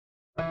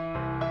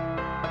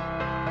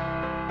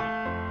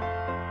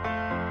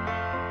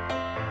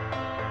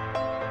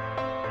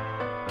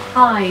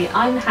Hi,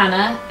 I'm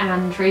Hannah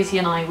and Rosie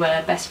and I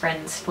were best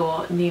friends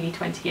for nearly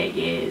 28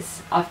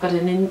 years. I've got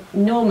an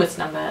enormous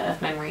number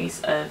of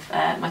memories of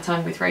my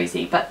time with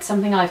Rosie, but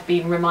something I've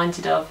been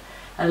reminded of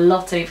a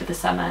lot over the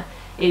summer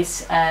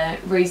is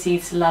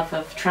Rosie's love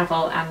of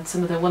travel and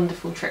some of the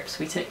wonderful trips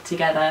we took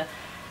together,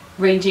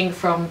 ranging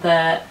from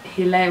the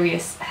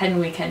hilarious hen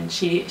weekend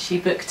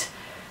she booked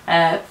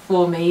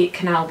for me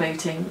canal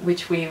boating,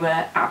 which we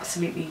were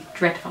absolutely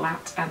dreadful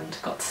at and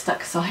got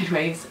stuck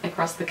sideways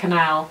across the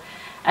canal,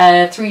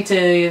 through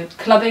to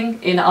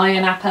clubbing in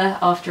Ayia Napa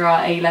after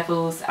our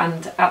A-levels,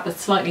 and at the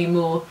slightly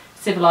more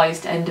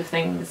civilised end of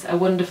things, a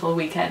wonderful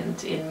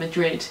weekend in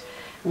Madrid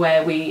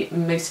where we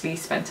mostly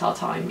spent our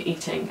time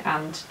eating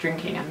and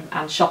drinking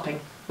and shopping,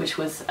 which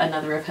was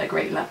another of her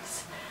great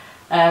loves.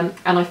 And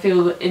I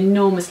feel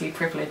enormously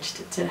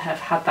privileged to have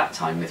had that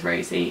time with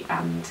Rosie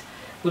and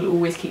will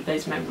always keep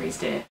those memories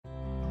dear.